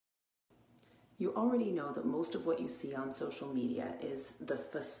You already know that most of what you see on social media is the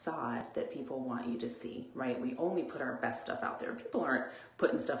facade that people want you to see, right? We only put our best stuff out there. People aren't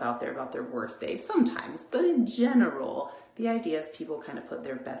putting stuff out there about their worst day sometimes, but in general, the idea is people kind of put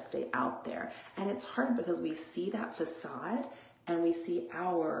their best day out there. And it's hard because we see that facade and we see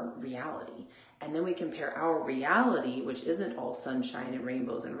our reality. And then we compare our reality, which isn't all sunshine and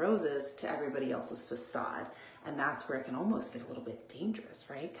rainbows and roses, to everybody else's facade. And that's where it can almost get a little bit dangerous,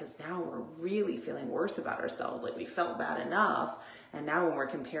 right? Because now we're really feeling worse about ourselves. Like we felt bad enough. And now when we're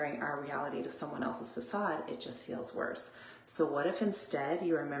comparing our reality to someone else's facade, it just feels worse. So what if instead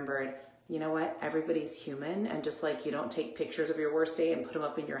you remembered, you know what, everybody's human, and just like you don't take pictures of your worst day and put them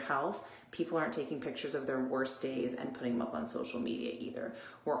up in your house, people aren't taking pictures of their worst days and putting them up on social media either.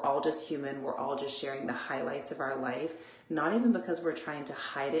 We're all just human. We're all just sharing the highlights of our life, not even because we're trying to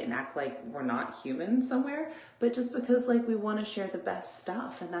hide it and act like we're not human somewhere, but just because like we want to share the best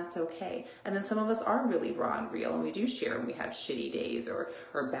stuff, and that's okay. And then some of us are really raw and real, and we do share when we have shitty days or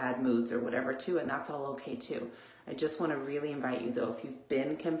bad moods or whatever too, and that's all okay too. I just want to really invite you, though, if you've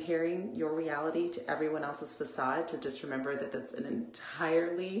been comparing your reality to everyone else's facade, to just remember that that's an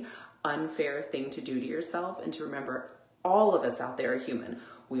entirely unfair thing to do to yourself, and to remember all of us out there are human.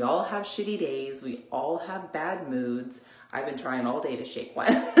 We all have shitty days. We all have bad moods. I've been trying all day to shake one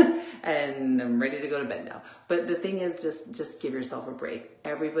and I'm ready to go to bed now. But the thing is, just give yourself a break.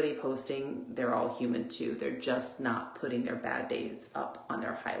 Everybody posting, they're all human too. They're just not putting their bad days up on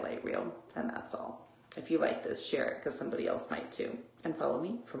their highlight reel, and that's all. If you like this, share it because somebody else might too. And follow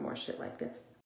me for more shit like this.